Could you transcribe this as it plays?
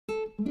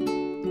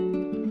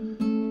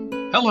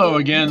Hello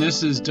again,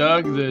 this is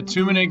Doug, the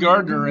 2-Minute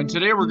Gardener, and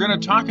today we're going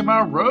to talk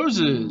about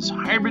roses,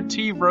 hybrid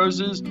tea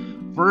roses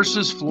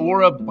versus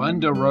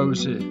Floribunda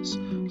roses.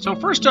 So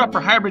first up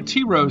are hybrid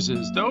tea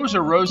roses. Those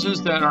are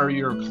roses that are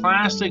your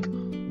classic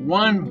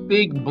one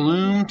big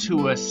bloom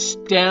to a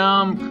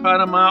stem. Cut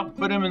them out,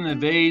 put them in the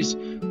vase,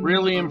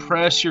 really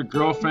impress your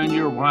girlfriend,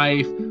 your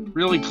wife.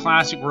 Really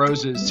classic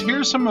roses.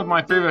 Here's some of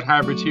my favorite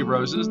hybrid tea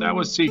roses. That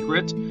was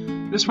Secret.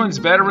 This one's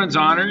Veteran's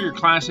Honor, your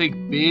classic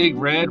big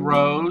red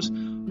rose.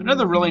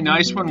 Another really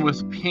nice one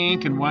with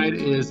pink and white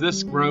is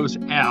this rose,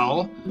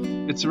 Elle.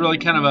 It's really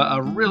kind of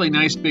a really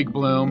nice big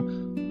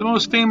bloom. The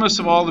most famous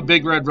of all the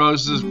big red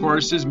roses, of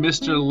course, is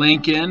Mr.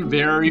 Lincoln.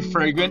 Very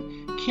fragrant.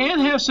 Can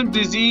have some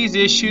disease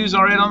issues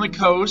all right on the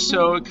coast,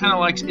 so it kind of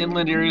likes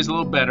inland areas a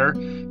little better.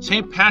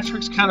 St.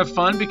 Patrick's kind of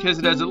fun because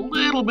it has a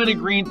little bit of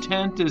green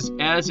tint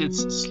as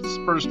it's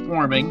first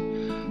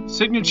forming.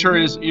 Signature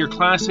is your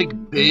classic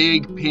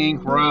big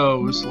pink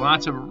rose.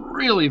 Lots of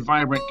really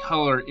vibrant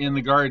color in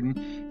the garden.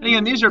 And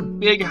again, these are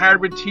big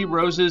hybrid tea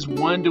roses,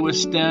 one to a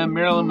stem.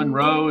 Marilyn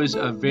Monroe is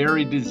a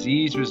very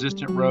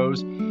disease-resistant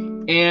rose.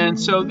 And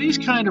so these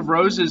kind of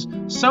roses,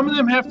 some of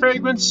them have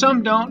fragrance,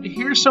 some don't.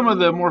 Here's some of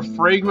the more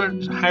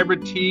fragrant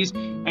hybrid teas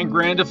and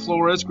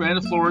grandifloras.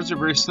 Grandifloras are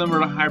very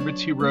similar to hybrid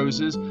tea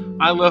roses.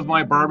 I love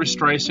my Barbara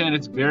Streisand.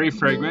 It's very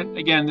fragrant.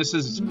 Again, this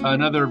is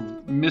another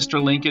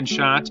Mr. Lincoln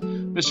shot.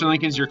 Mr.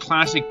 Lincoln's your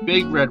classic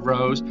big red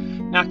rose.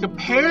 Now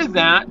compare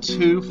that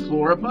to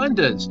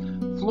Floribundas.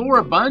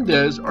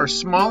 Floribundas are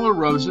smaller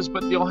roses,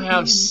 but they'll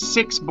have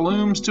 6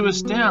 blooms to a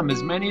stem,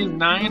 as many as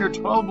 9 or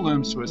 12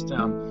 blooms to a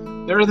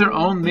stem. They're their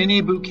own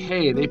mini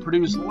bouquet. They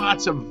produce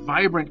lots of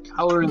vibrant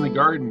color in the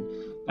garden.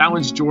 That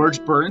one's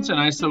George Burton's, a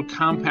nice little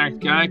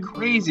compact guy,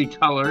 crazy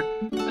color.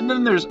 And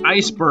then there's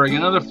Iceberg,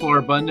 another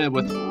Floribunda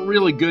with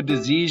really good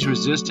disease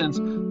resistance,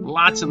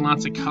 lots and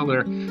lots of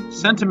color.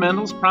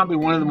 Scentimental is probably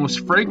one of the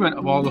most fragrant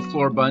of all the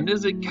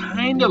Floribundas. It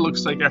kind of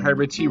looks like a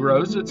hybrid tea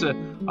rose. It's a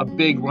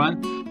big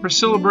one.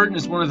 Priscilla Burton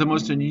is one of the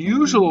most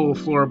unusual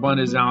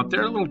Floribundas out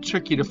there. A little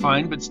tricky to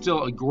find, but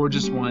still a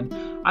gorgeous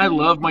one. I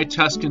love my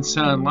Tuscan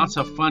Sun. Lots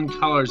of fun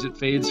colors. It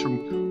fades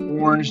from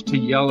orange to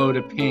yellow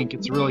to pink.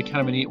 It's really kind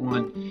of a neat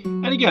one.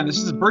 And again, this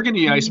is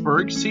Burgundy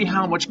Iceberg. See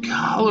how much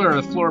color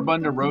a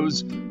Floribunda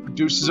rose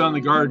produces on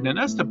the garden. And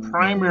that's the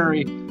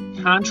primary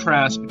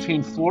contrast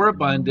between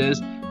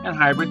Floribundas and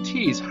hybrid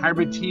teas.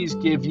 Hybrid teas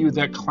give you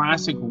that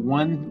classic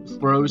one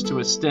rose to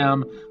a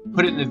stem,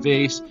 put it in the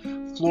vase.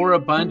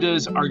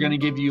 Floribundas are going to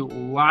give you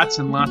lots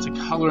and lots of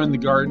color in the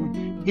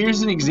garden.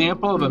 Here's an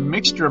example of a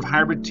mixture of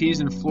hybrid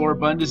teas and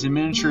Floribundas and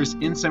miniatures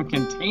in some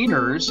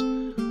containers,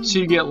 so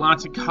you get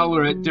lots of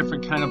color at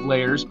different kind of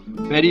layers.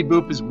 Betty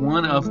Boop is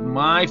one of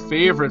my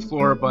favorite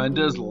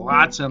Floribundas.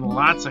 Lots and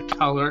lots of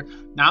color.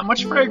 Not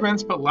much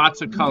fragrance, but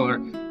lots of color.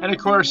 And of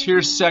course,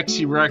 here's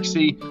Sexy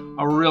Rexy,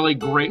 a really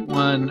great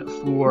one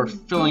for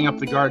filling up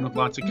the garden with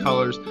lots of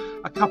colors.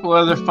 A couple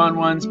other fun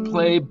ones,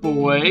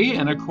 Playboy,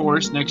 and of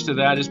course, next to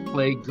that is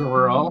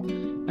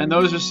Playgirl. And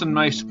those are some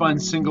nice, fun,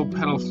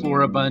 single-petal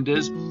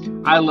Floribundas.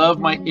 I love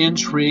my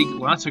Intrigue.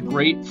 Lots of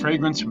great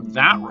fragrance from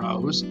that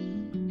rose.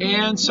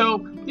 And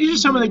so these are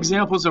some of the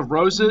examples of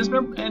roses.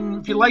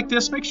 And if you like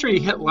this, make sure you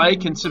hit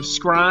like and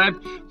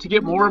subscribe to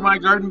get more of my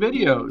garden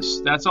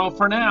videos. That's all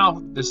for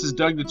now. This is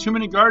Doug, the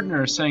 2-Minute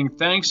Gardener, saying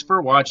thanks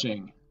for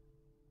watching.